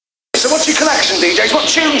what's your collection, DJs? What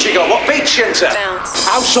tunes you got? What beats you into? Bounce.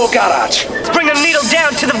 House or garage? Bring the needle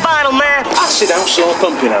down to the vinyl, man. Acid house or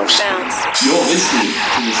pumping house? Bounce. You're listening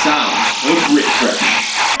to the sounds of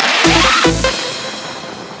Riffresh.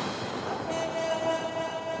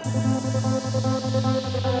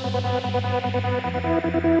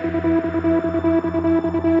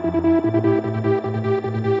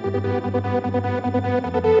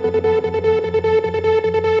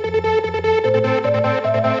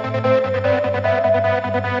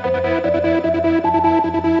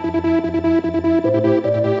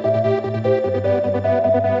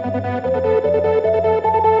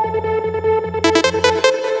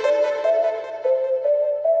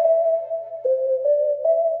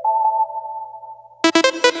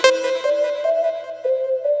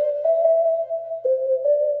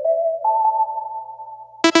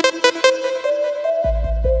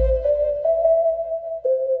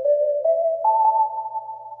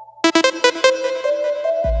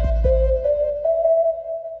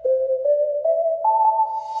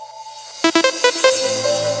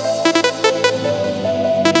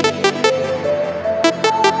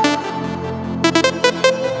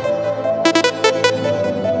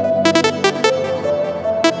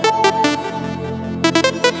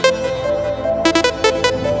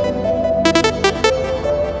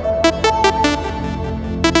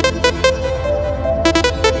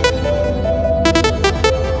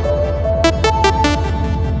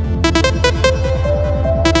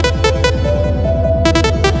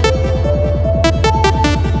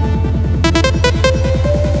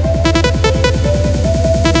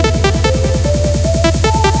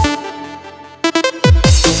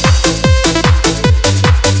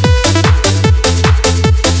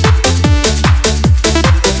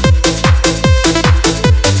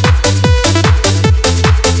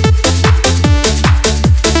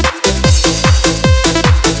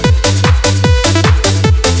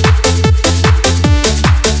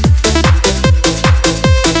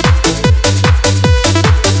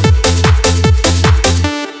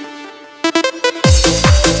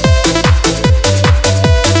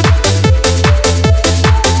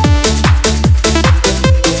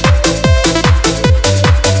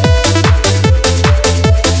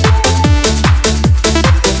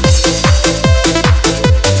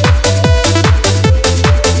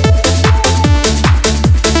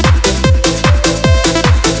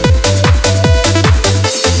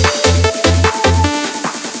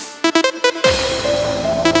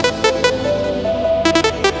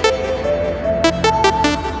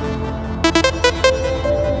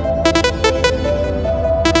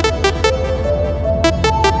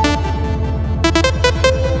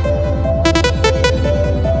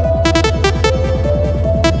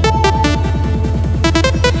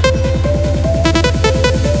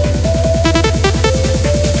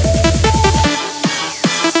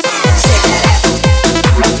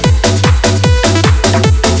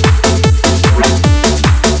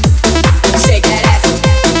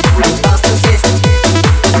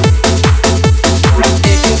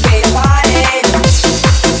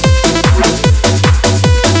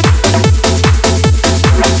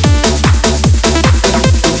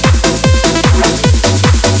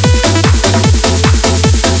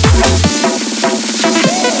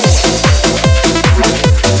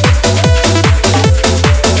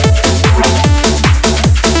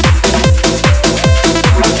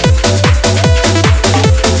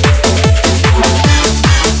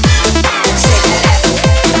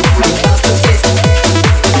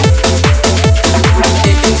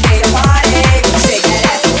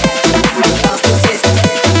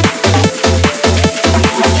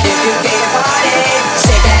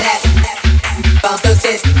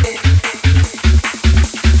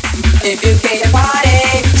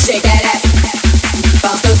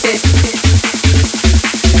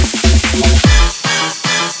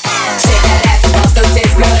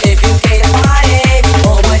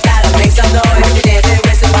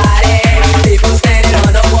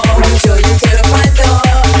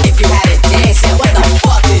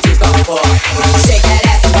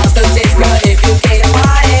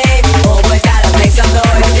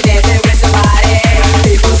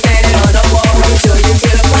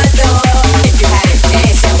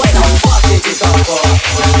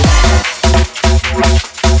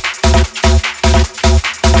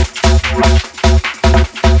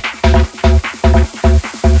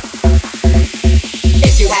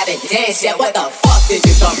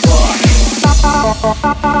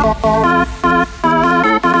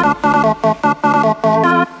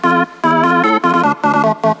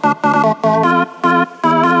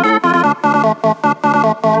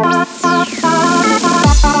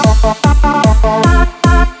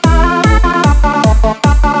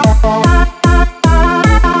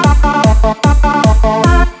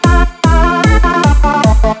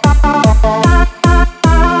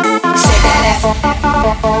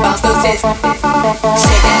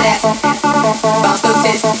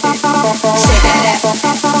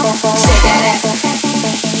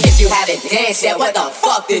 haven't danced yet, what the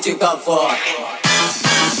fuck did you come for?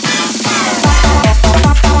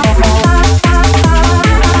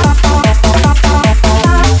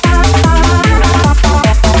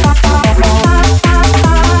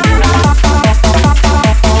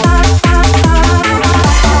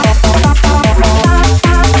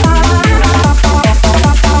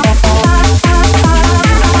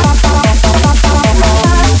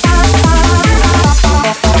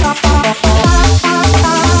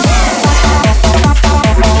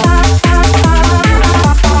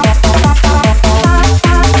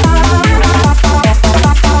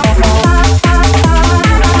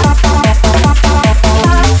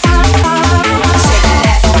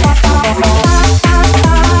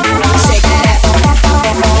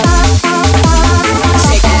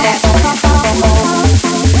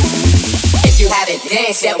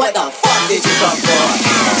 Shit, what the fuck did you come for?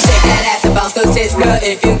 Shake that ass and bounce those tits, girl,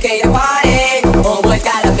 if you came to party. Homeboys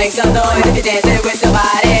gotta make some noise if you're dancing with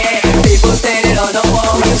somebody. People standing on the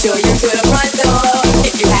wall, we'll show you to the front door.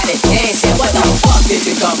 If you haven't danced yet, what the fuck did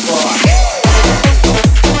you come for?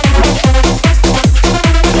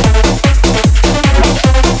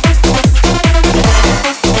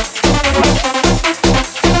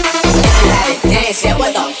 Yeah,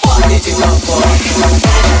 what the fuck did you come for?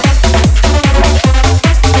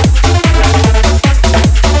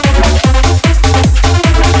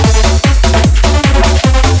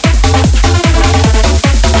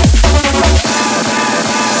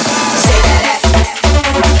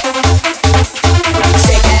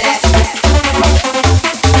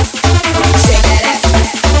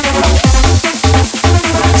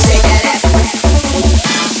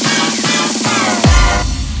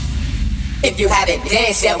 If you haven't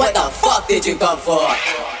danced yet, what the fuck did you come for?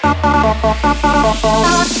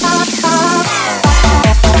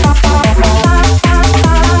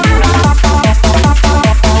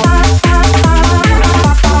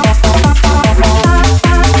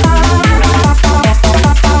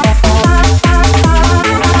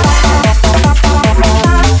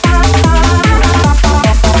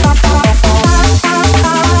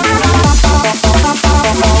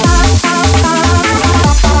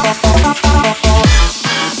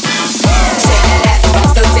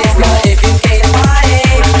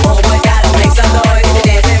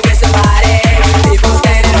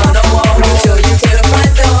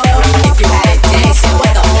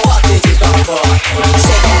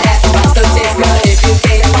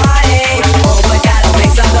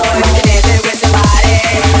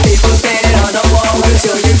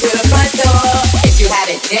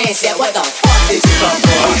 Yeah, what the fuck did you come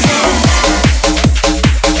for?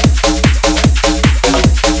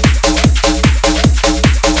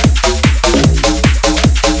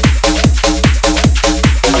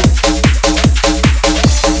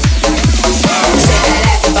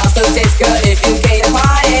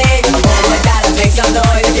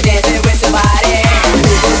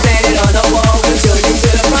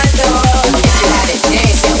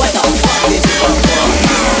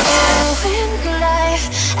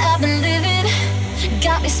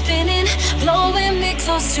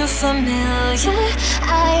 Familiar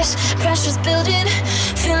eyes, pressure's building,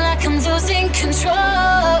 feel like I'm losing control.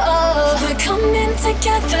 We're coming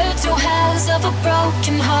together, two halves of a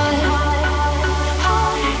broken heart.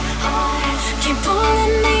 Keep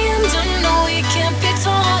pulling me under, no, we can't be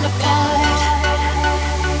torn apart.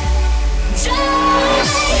 Drown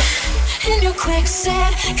me in your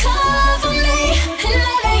quicksand, cover me in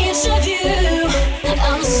light of you.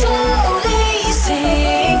 I'm slowly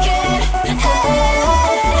sinking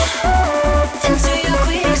into your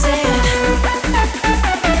quicksand.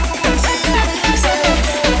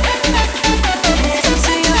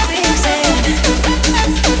 Into your quicksand.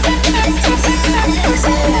 Into your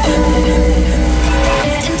quicksand.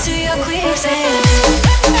 Into your quicksand.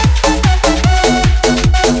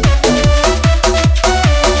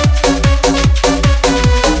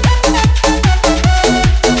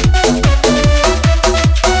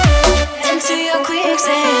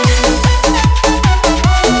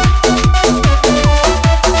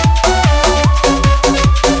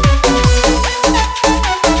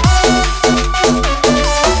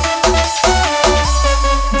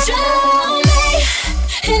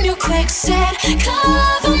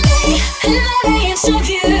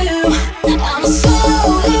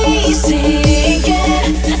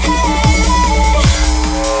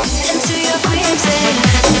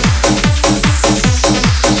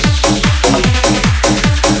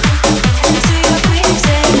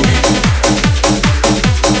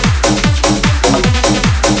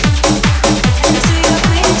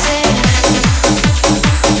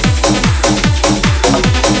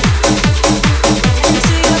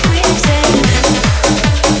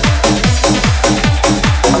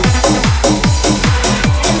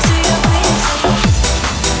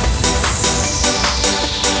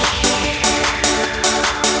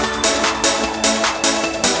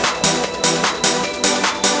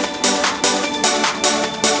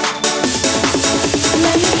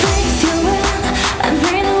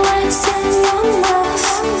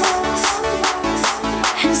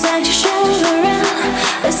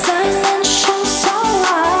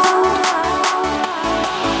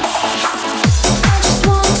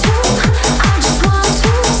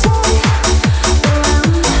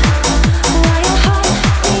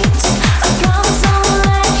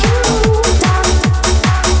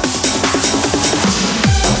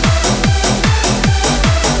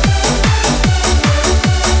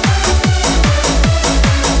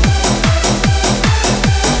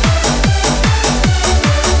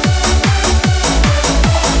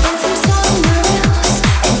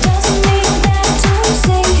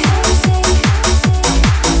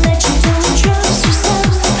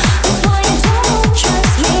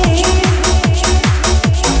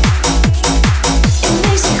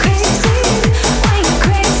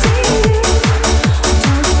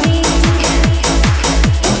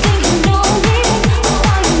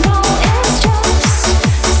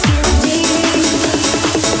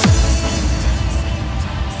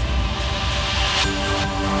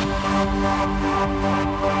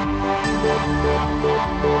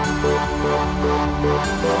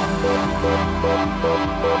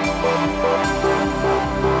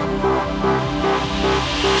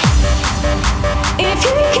 If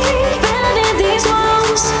you keep bending these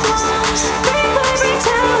walls, break every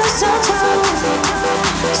tower so tall.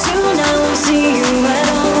 Soon I won't see you at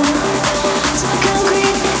all. So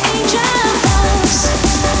concrete angel falls.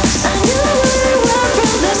 I knew who you were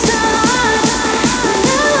from the start.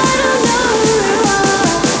 Now I don't know who you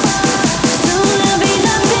are. Soon there'll be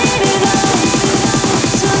nothing at all.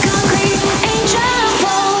 So concrete angel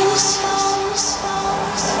falls.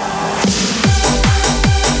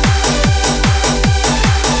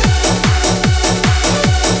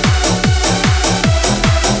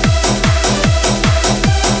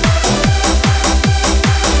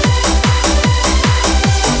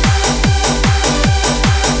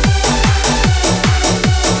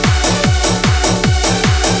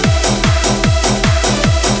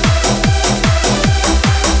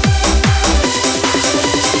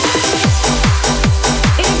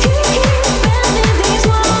 If you keep bending these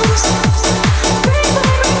walls, break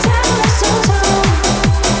every tower so tall.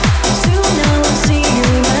 Soon I won't see you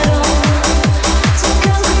at all. So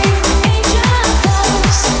concrete angel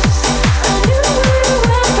falls. I knew who you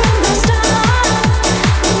were from the start.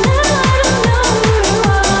 Now I don't know who you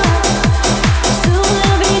are. Soon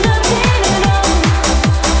there'll be nothing at all.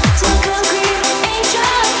 So concrete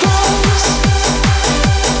angel falls.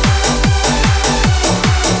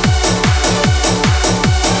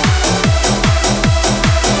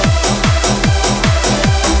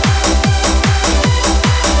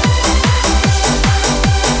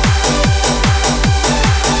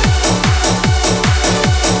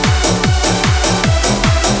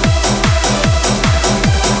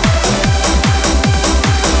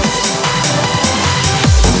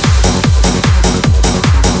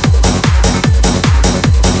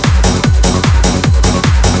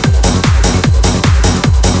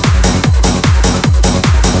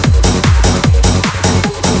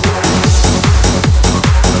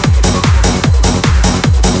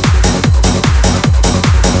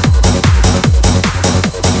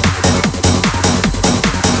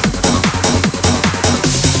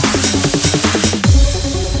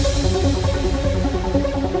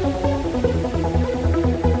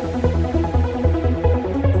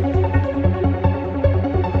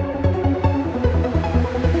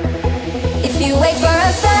 If you wait for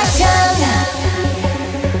a second,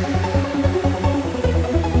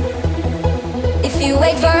 if you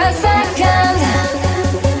wait for a second,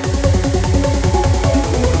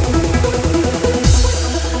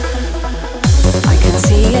 I can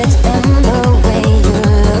see it in the way you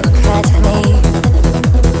look at me.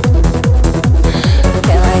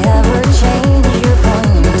 Can I ever change your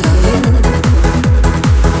point of view?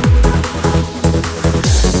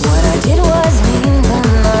 What I did was mean, and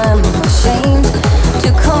I'm ashamed to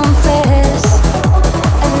confess.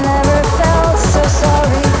 I never felt so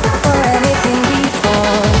sorry for anything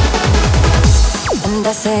before. And I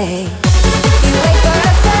say, if you wait for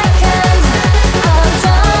a second, I'm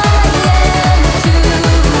trying to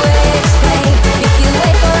explain. If you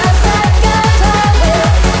wait for a second, I will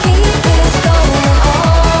keep this going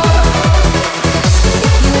on.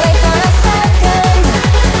 If you wait for a second,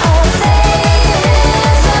 I'll save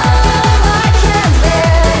this time. I can't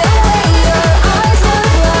bear the way your eyes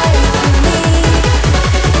look right to me.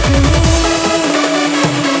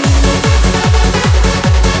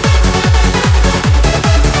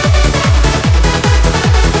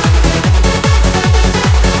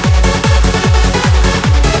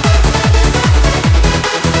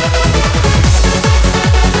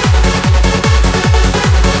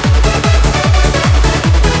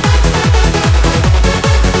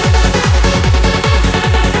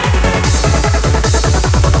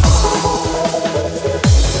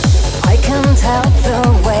 I can't help the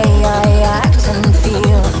way I act and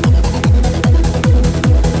feel,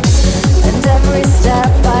 and every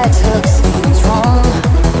step I took seems wrong.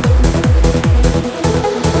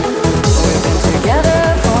 We've been together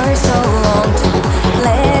for so long, don't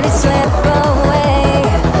let it slip away.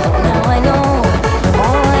 Now I know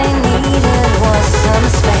all I needed was some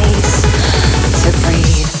space to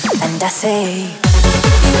breathe, and I say,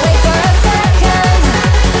 if you wait for a second,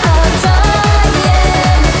 I'm trying to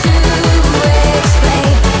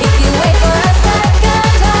explain. If you wait for a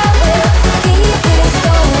second, I will keep this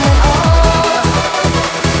going on.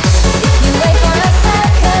 If you wait for a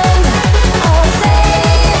second, I'll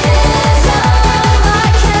save this time. I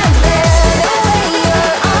can't bear the way your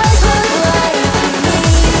eyes look right to me.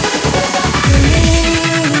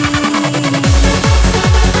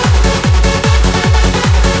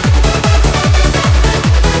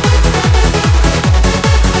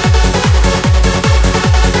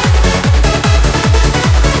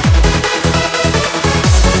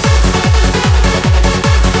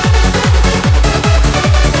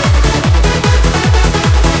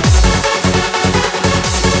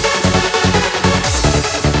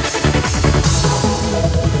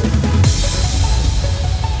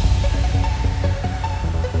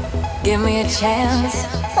 Give me a chance.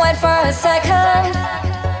 Wait for a second.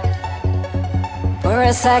 For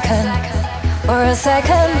a second. For a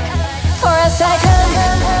second. For a second.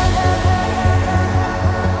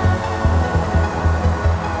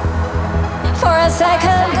 For a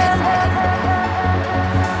second.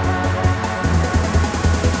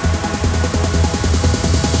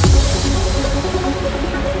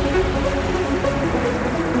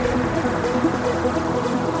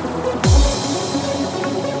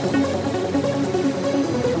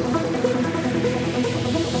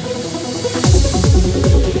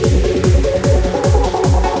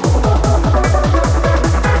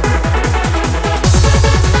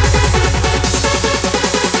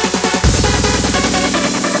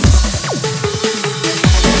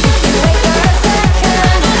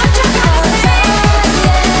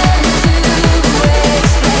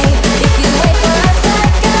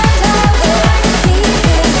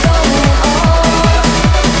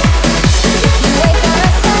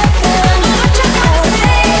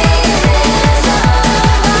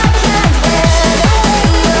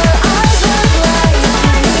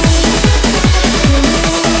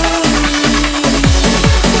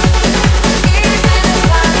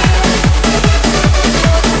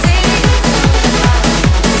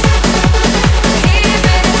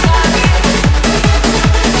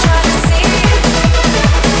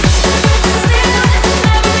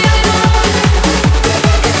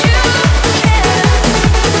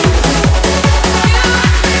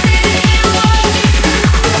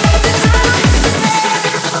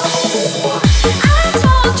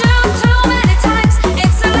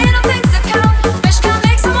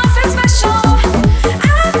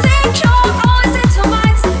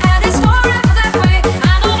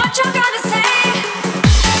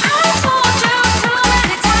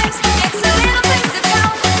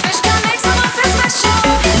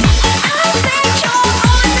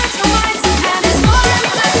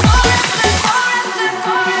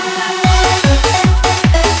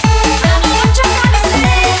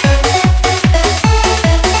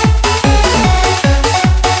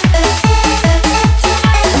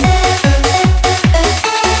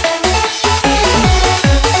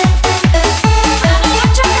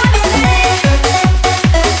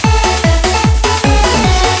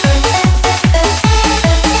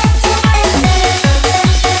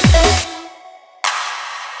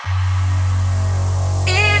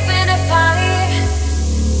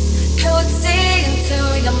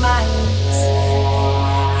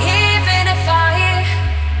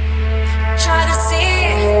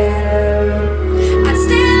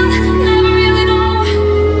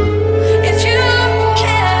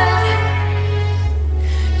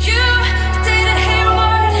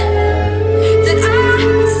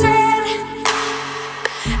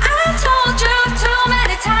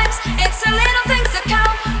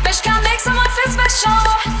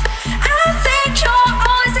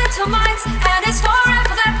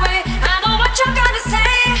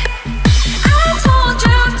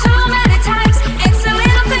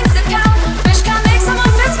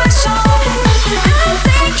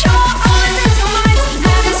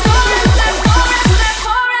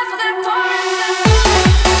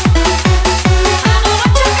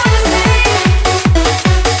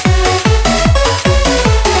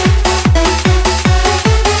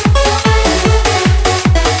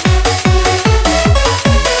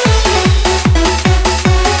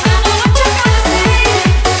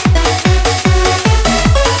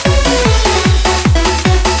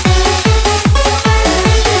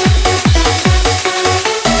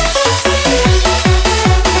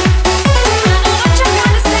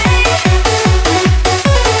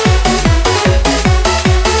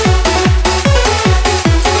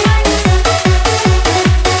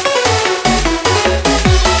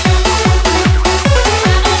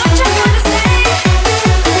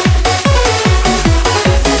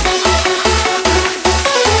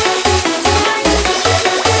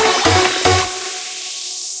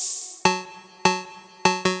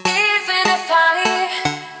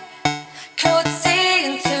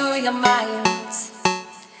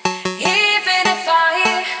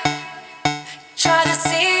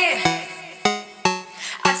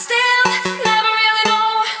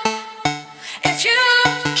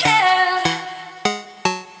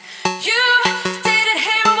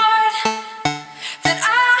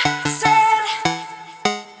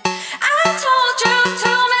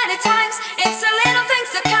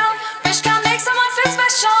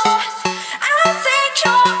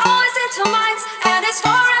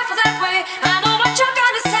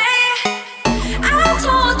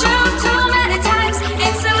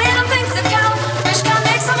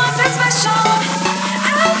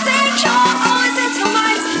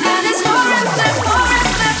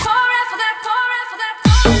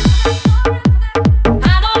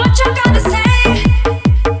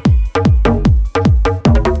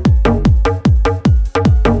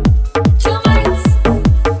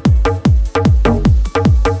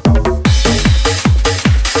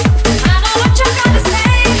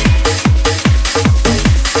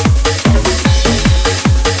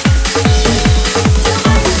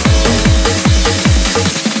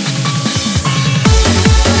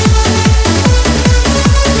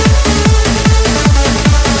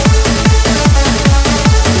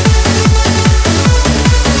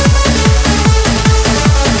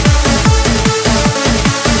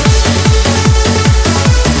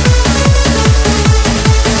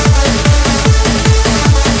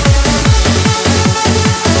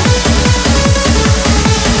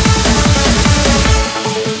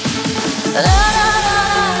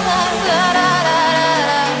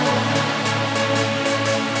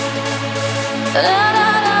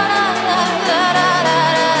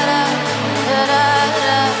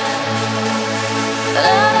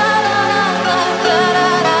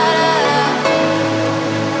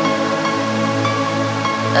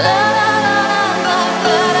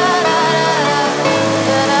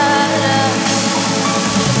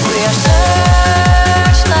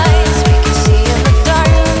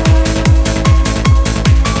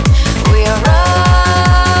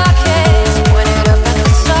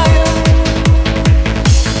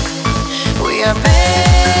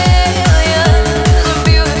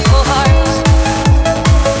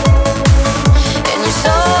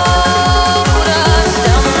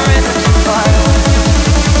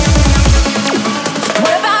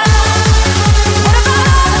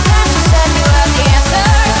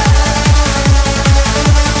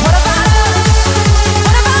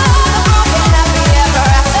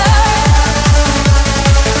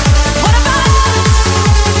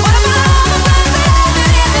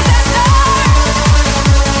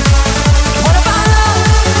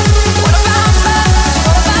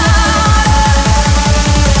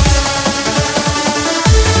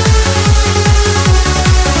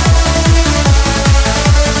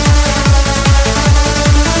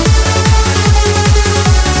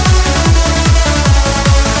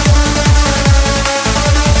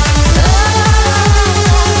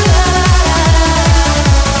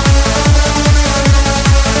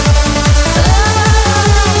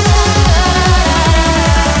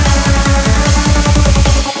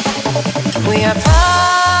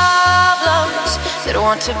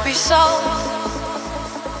 To be solved.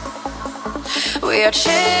 We are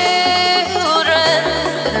children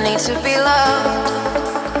that need to be loved.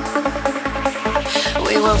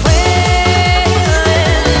 We were willing,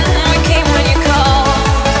 we came when you called.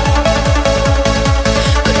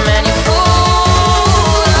 But man, you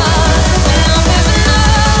fooled us. Enough is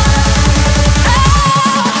enough. Oh,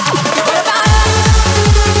 what about us?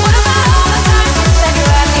 What about all the times you said you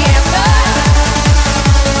had the answer?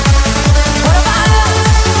 What about us?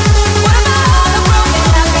 What about all the broken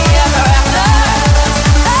happy ever after?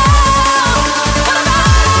 Oh, what about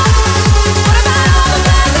us? What about all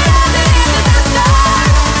the plans that ended in disaster?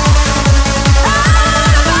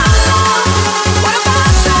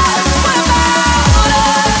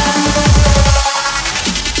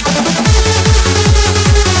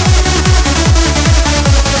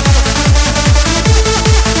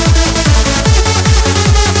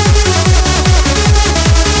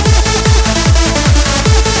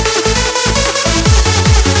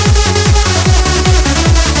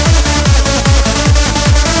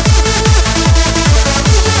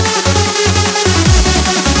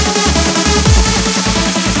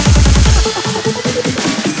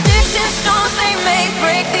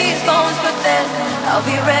 I'll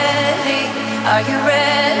be ready. Are you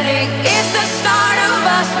ready? It's the start of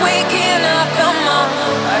us waking up. Come on.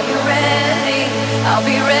 Are you ready? I'll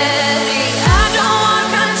be ready. I don't want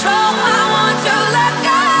control. I want to let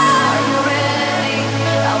go. Are you ready?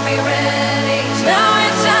 I'll be ready. Now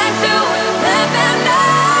it's time to let them know.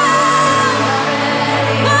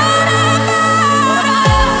 What about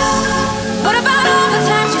us? What about all the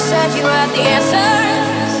times you said you had the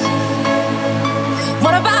answers?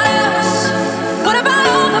 What about us? What about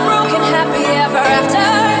all the broken happy ever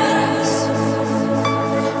afters?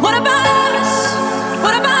 What about us?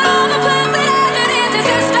 What about all the plans that ended in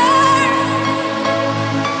disaster?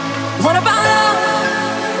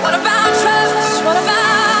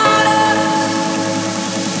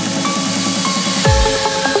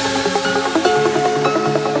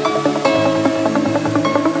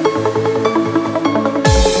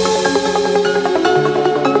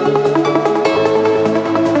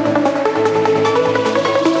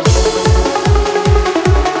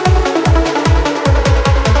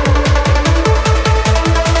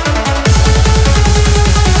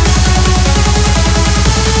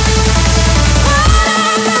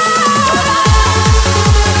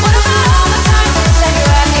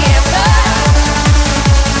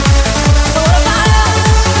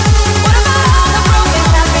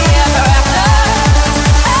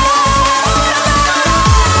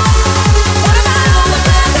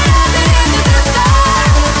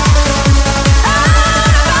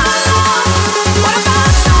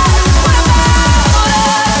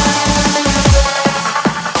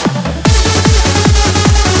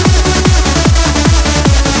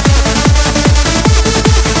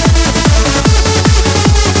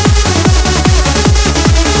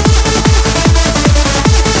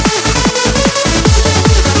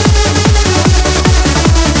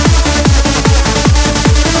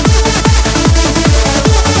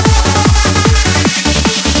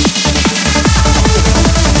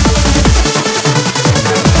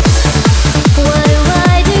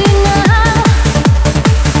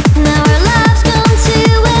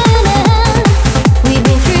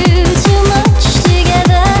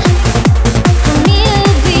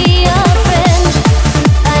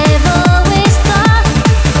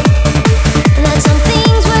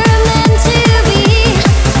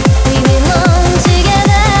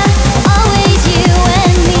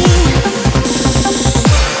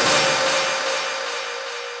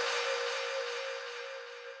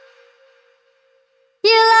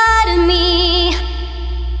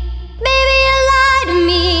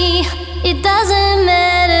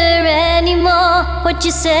 what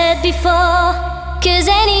you said before. 'Cause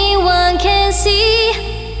anyone can see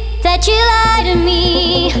that you lied to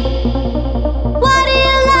me. Why do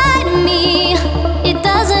you lie to me? It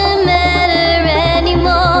doesn't matter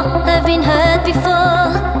anymore. I've been hurt before,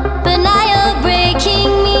 but now you're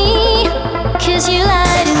breaking me. 'Cause you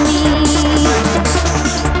lied to me.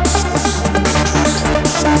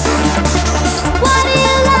 Why do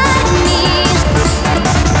you lie to me?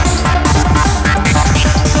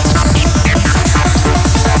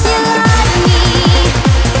 You lie to me.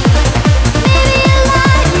 Maybe you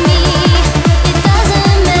lie to me. It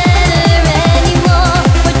doesn't matter anymore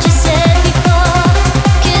what you said before.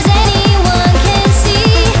 'Cause anyone can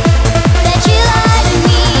see that you lie to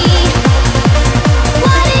me.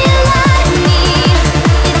 Why do you lie to me?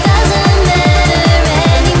 It doesn't matter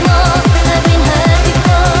anymore. I've been hurt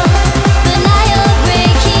before, but now you're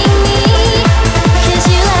breaking me. 'Cause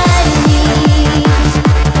you lie to me.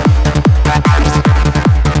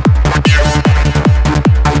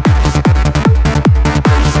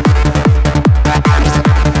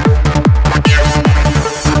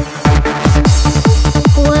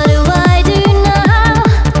 What do I do now?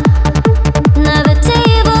 Now the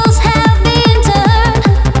tables have been turned.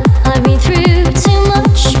 I've been through too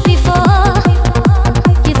much before.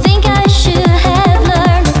 You think I should have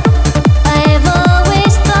learned? I have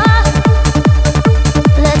always thought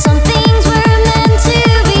that some things were meant to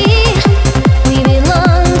be. We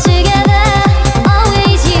belong together,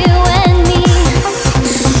 always you and me.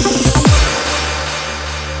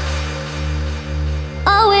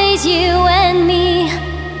 Always you and me.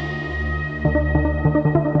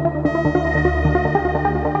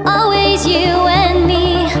 Always you and me.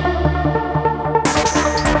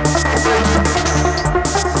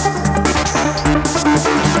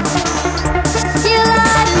 You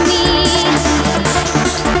lie to me.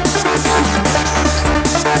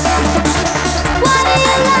 Why do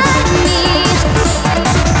you lie to me?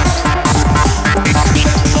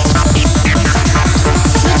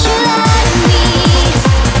 But you lie to me.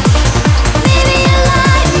 Maybe you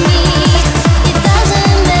lie to me. It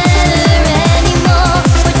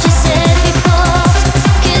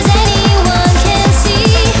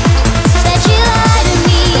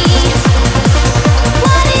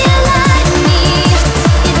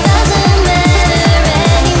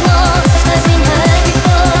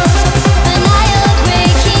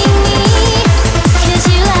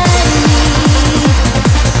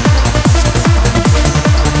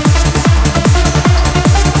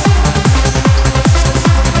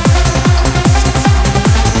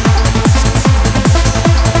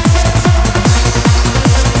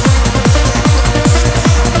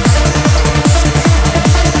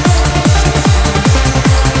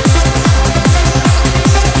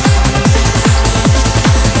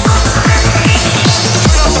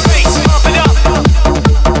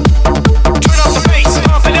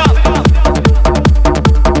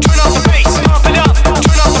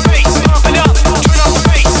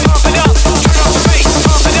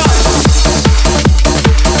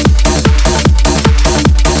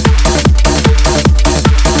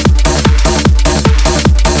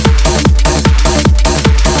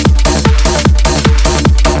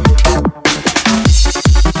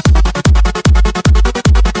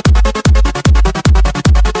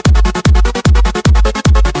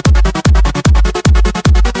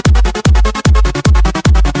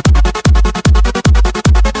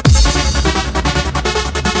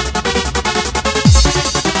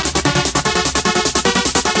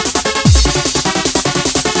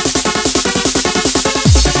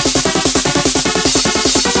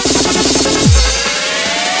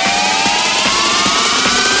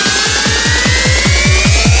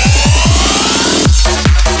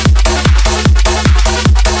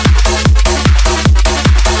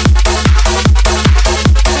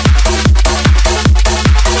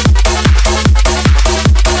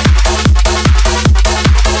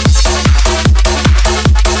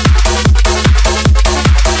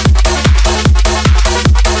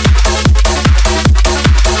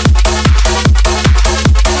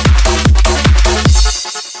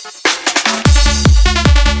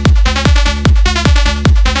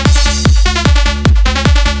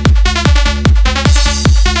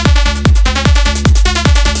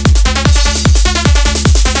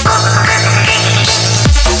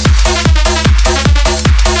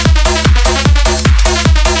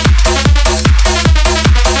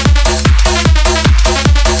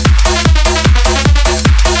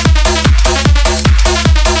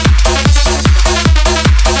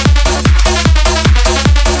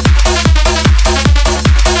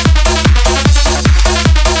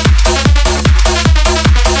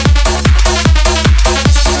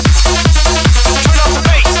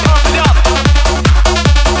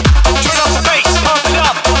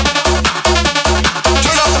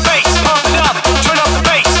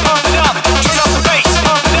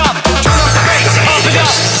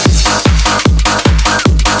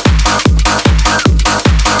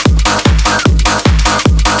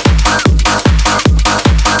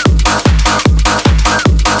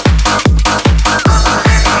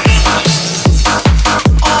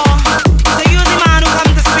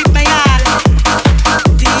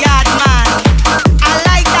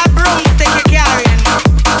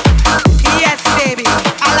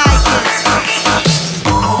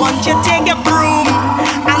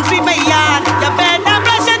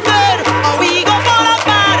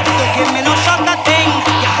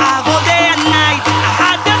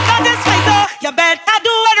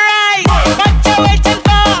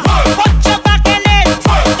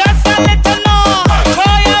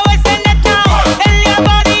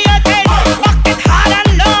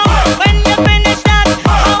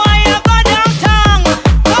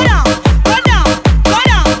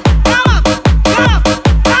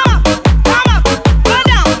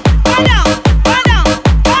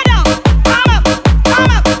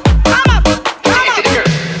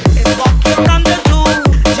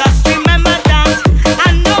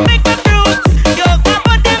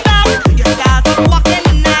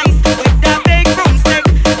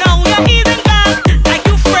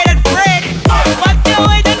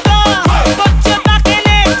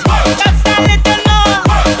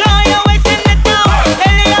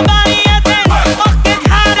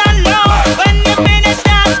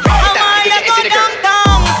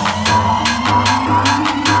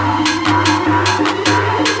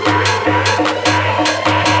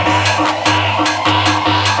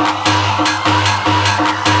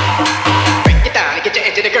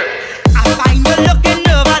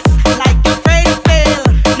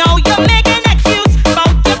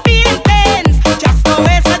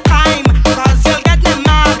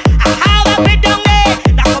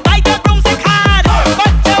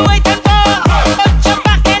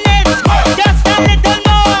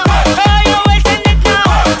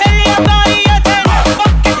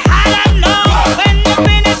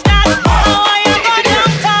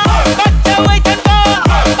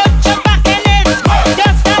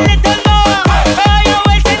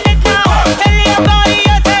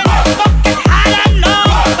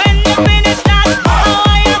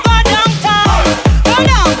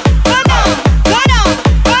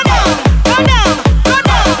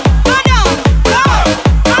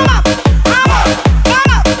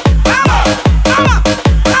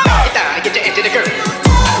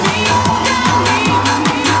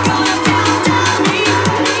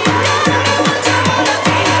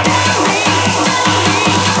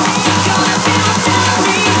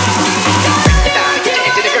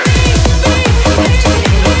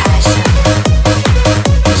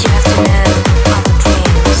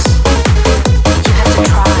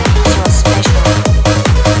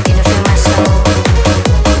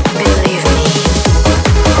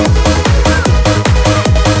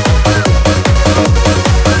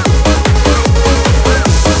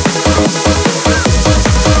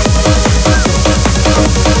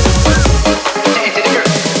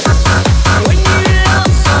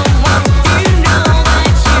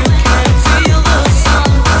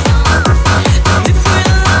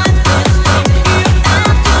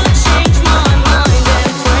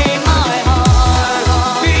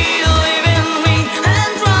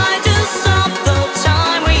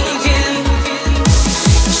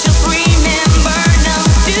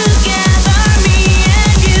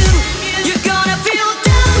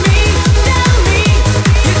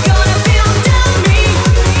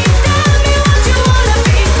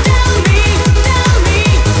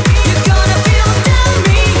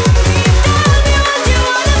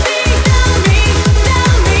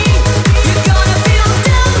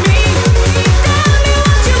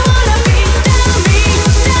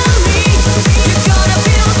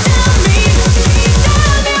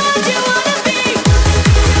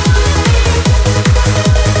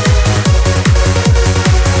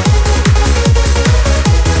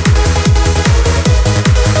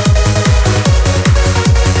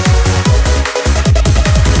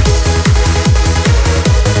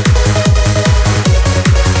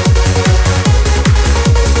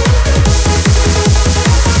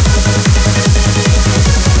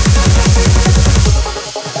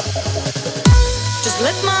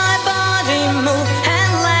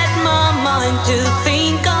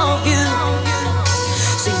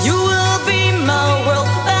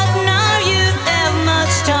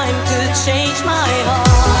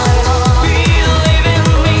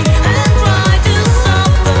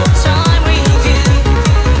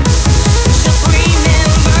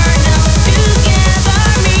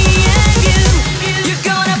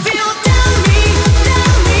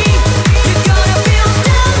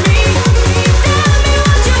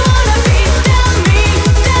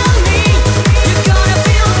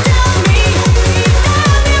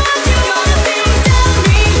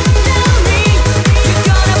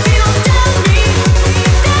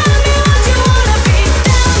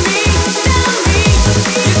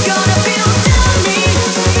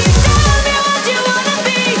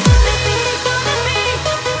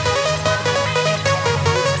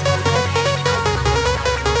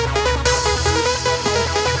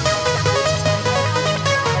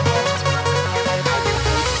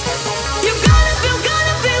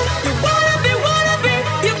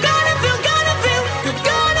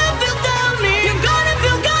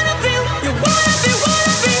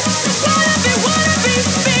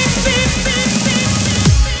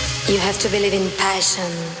to believe in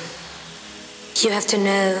passion. You have to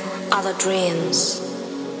know other dreams.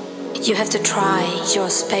 You have to try your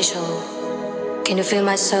special. Can you feel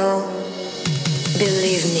my soul?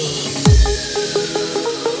 Believe me.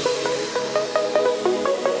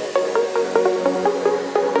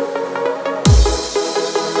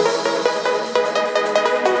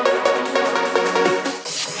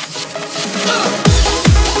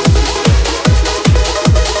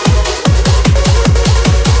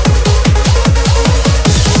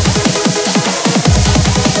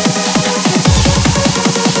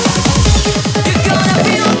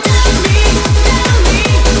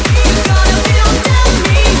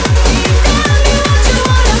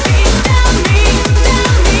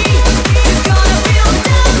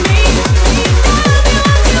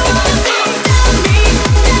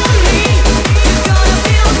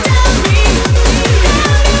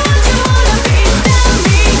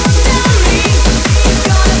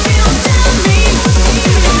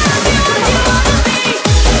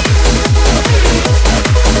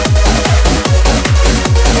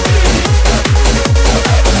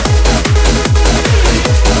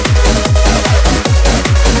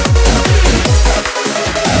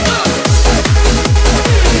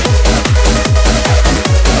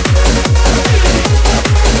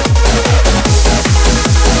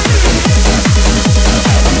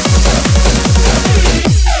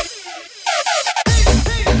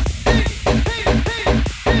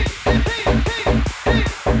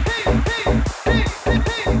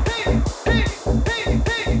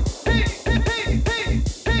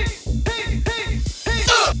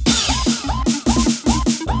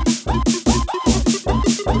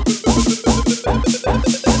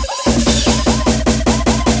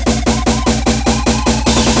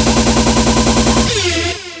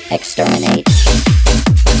 Exterminate.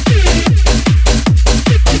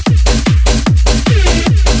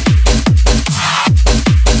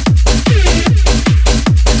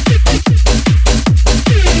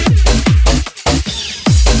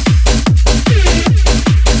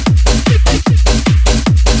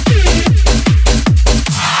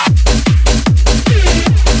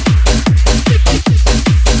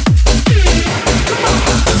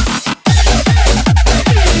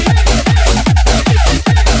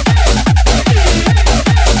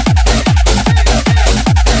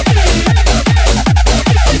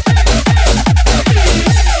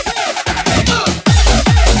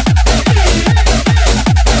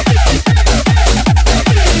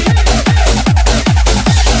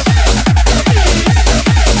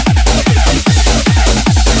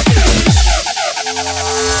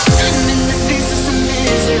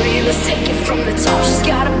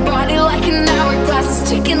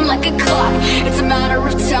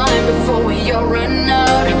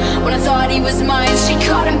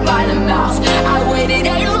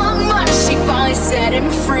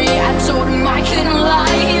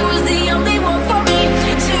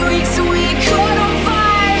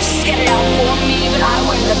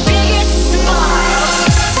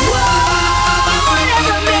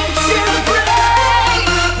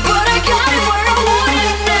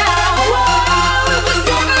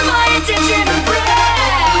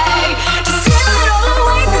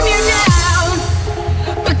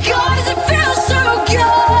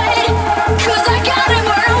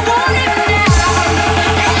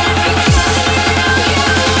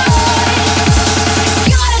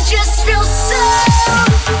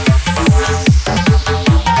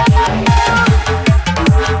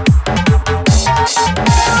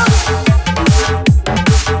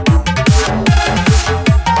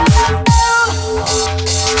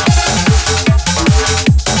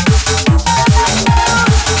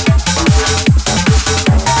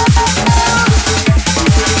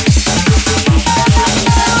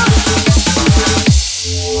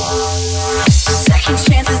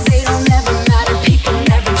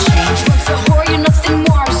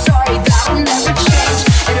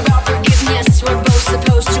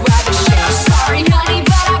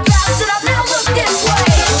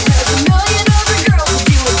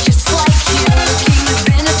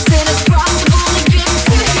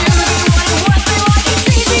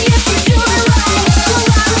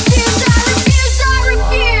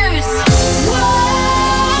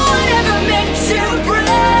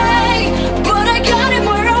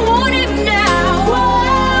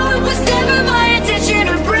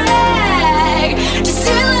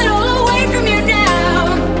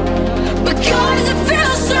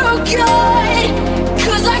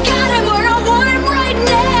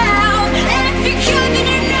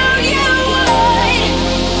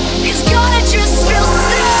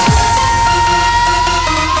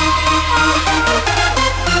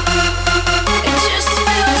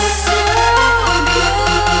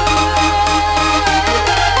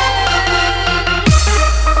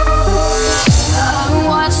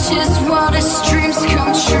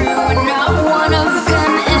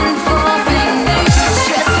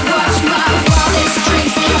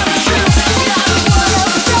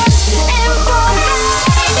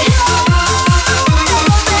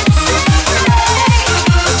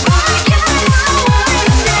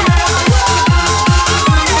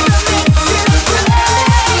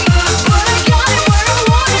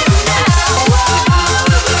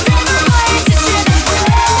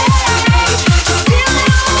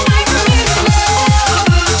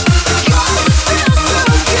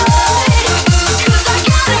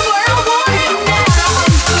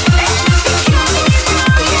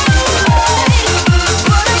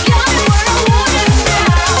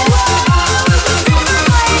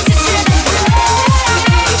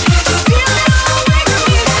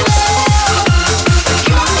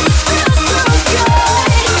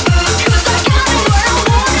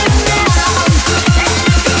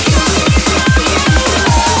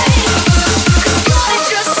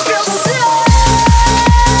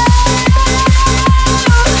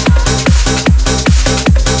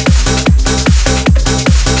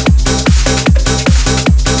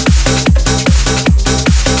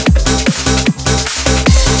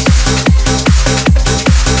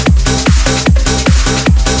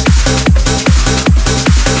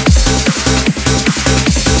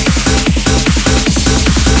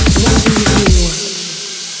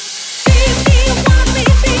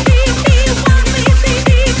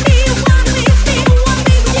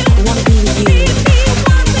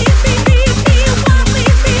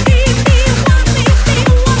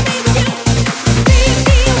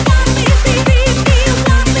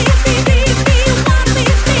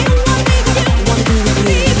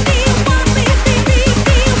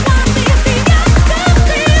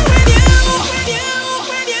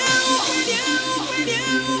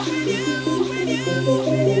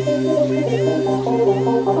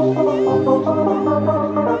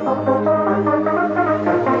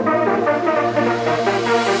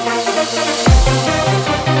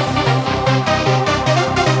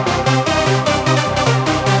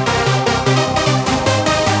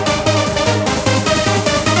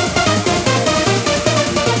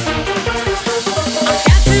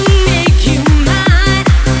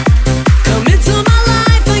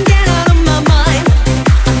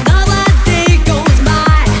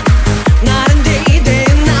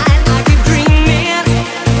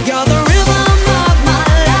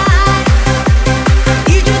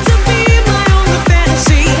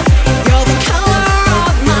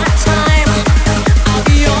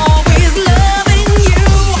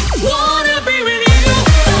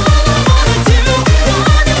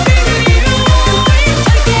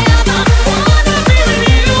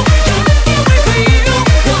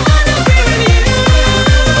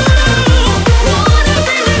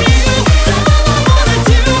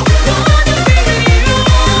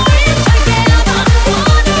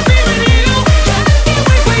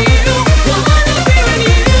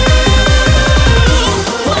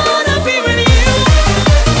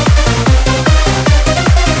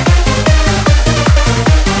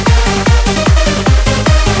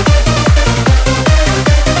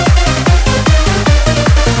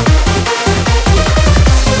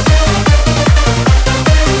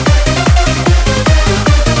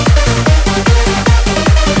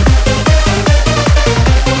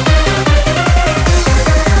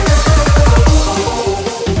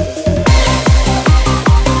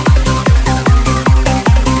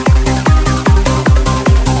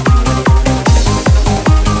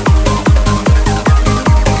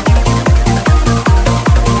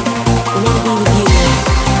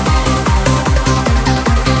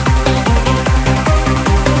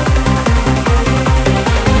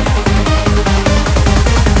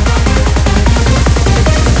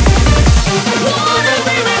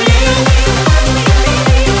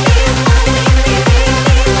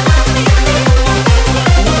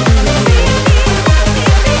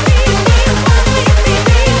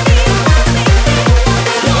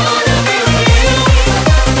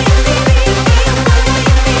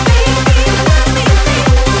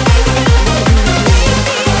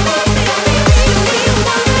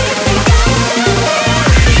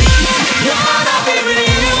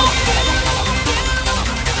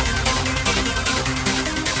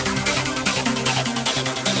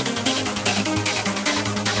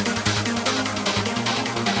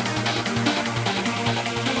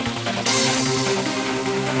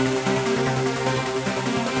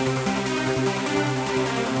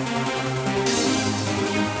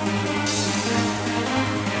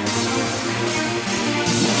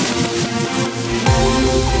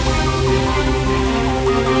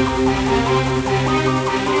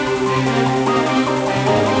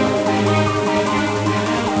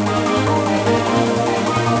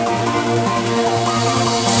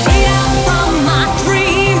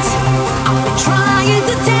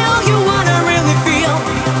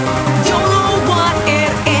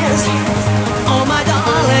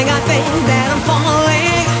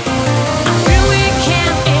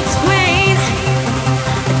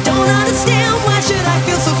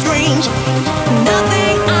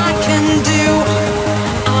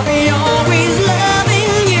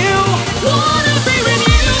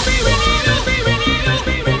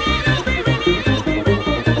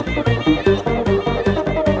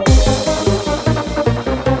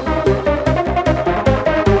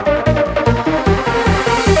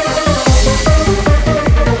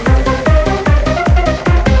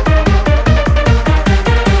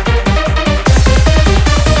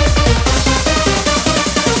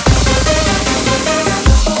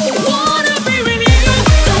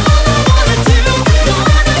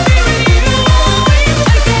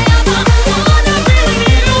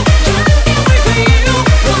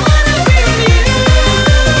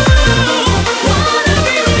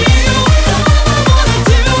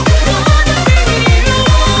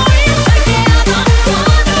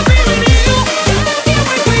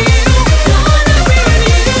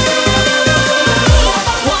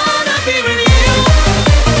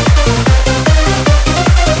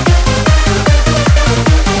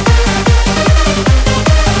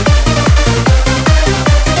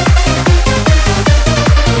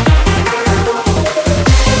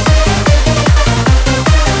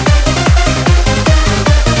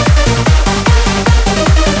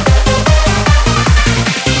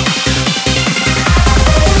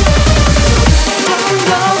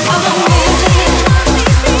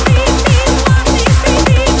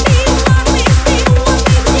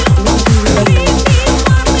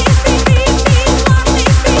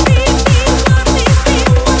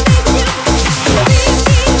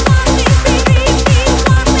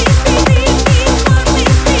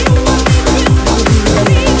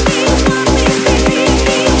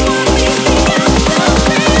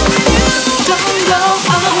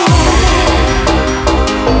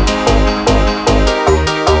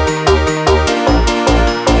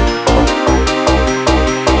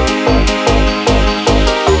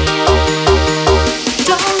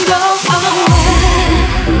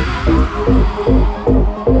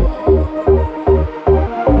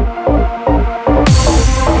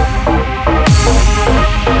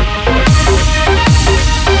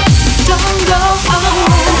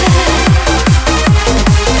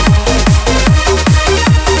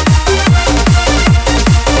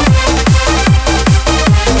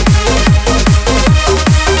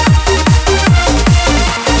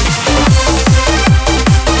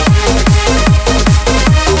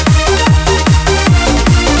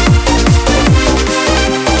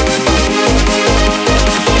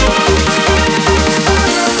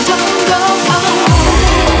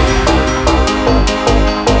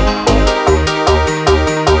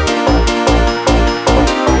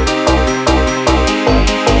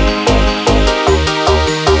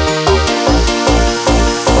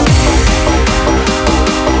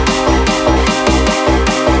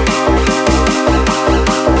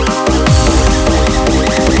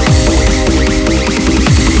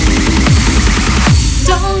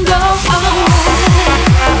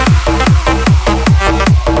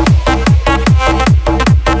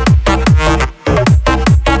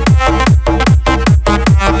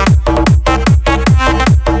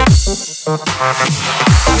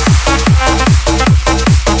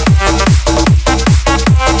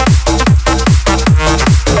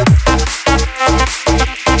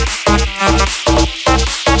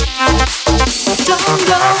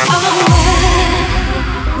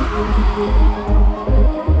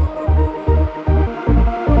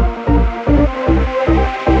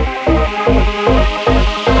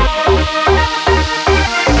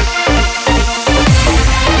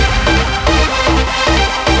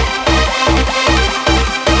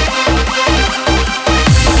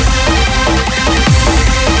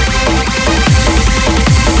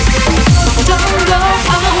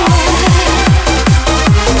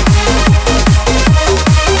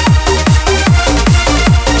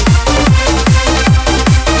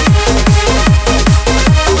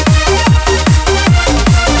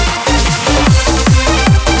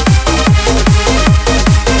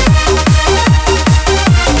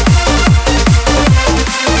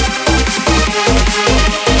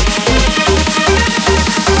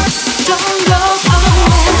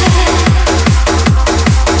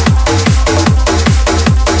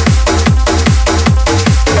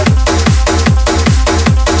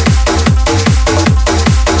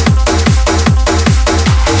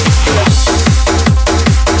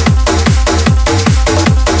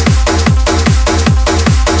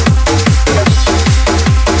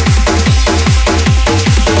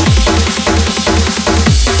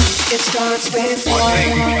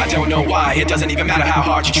 It doesn't even matter how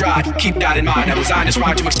hard you try. Keep that in mind. I designed this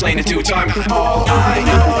rhyme to explain it to time. All I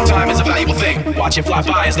know, time is a valuable thing. Watch it fly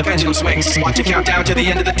by as the pendulum swings. Watch it count down to the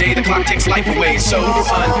end of the day. The clock takes life away. So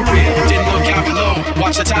unreal. Didn't look out below.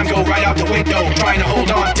 Watch the time go right out the window. Trying to hold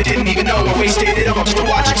on to didn't even know I wasted it all just to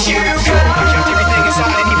watch you go. I kept everything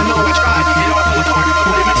inside, and even though I tried, it all fell apart.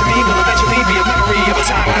 What it meant to me will eventually be a memory of a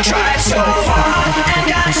time when I tried so hard and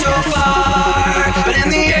got so far, but in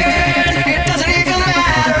the end, it doesn't even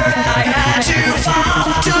matter. I had to fall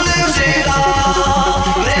to lose it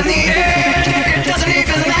all, but in the end, it doesn't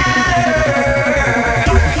even matter.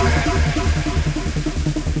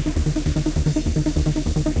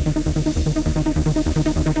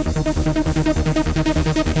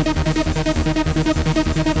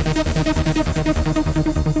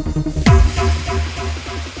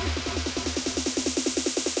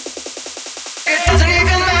 It doesn't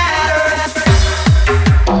even matter.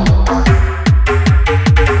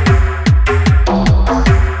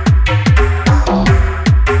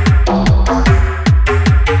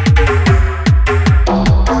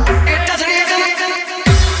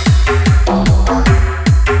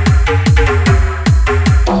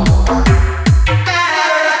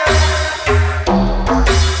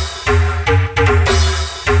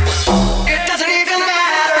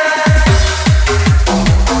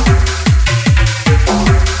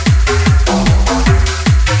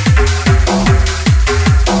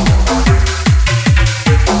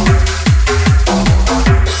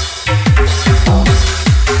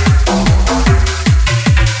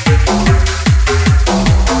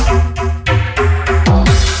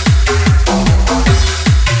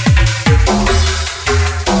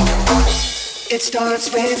 It starts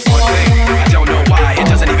with one thing. I don't know why. It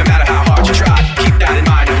doesn't even matter how hard you try. Keep that in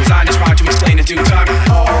mind. I designed this rhyme to explain it due time.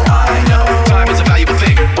 All I know, time is a valuable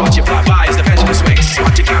thing. Watch it fly by as the pendulum swings.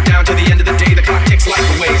 Watch it count down to the end of the day. The clock takes life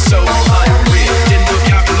away. So unreal. Didn't look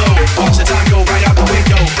out below. Watch the time go right out the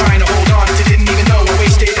window. Trying to hold on to didn't even know I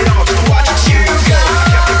wasted it all just to watch you go.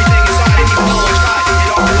 Kept everything inside, and even though I tried, it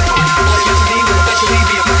all fell apart. What it meant to me will eventually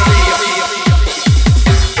be a memory.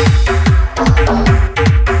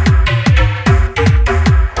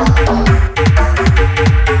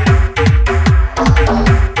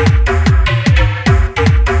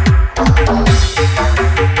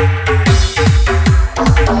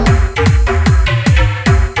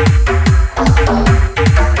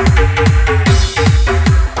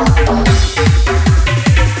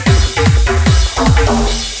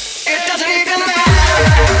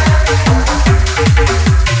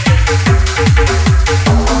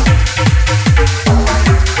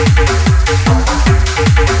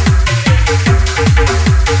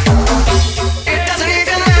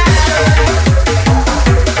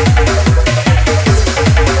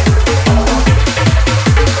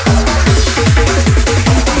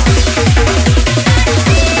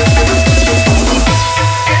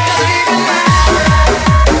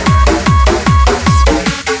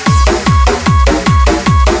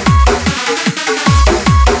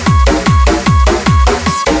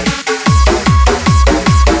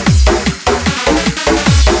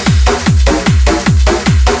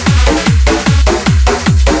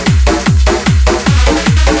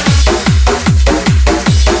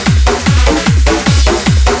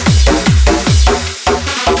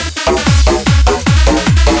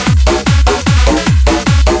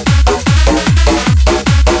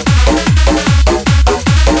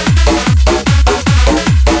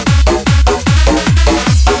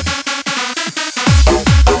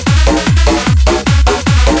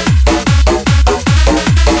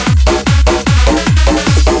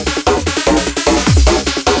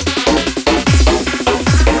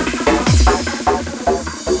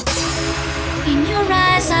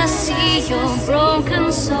 your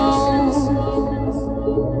broken soul.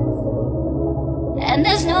 And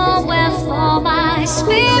there's nowhere for my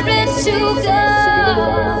spirit to go.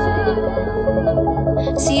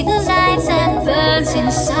 See the light that burns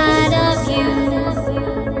inside of you,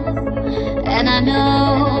 and I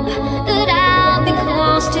know that I'll be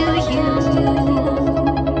close to you.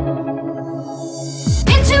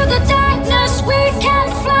 Into the darkness we can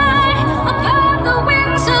fly, upon the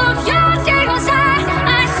wings of your eagle's eye.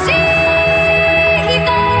 I see the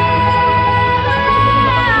light.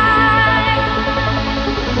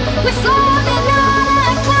 We're floating on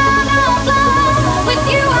a cloud of love. With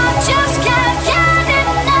you I just can't get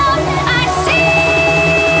enough. I see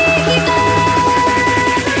the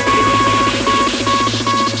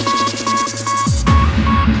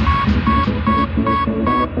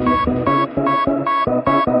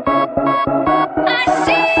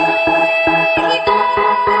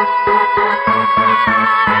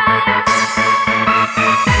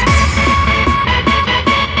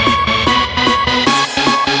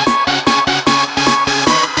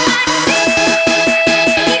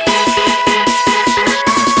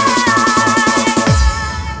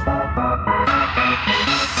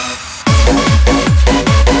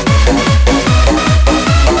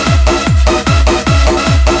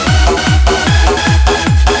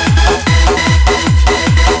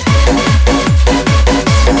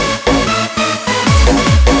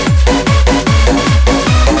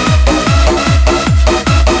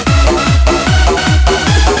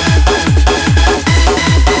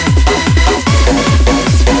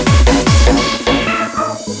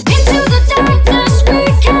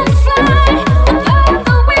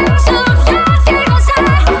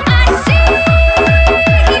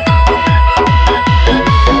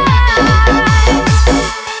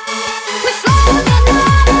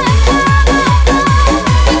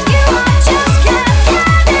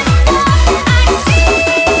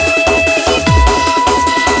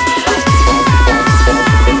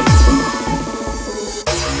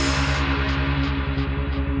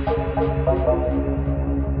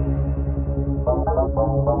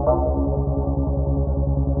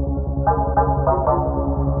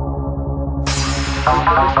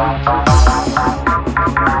Riffresh.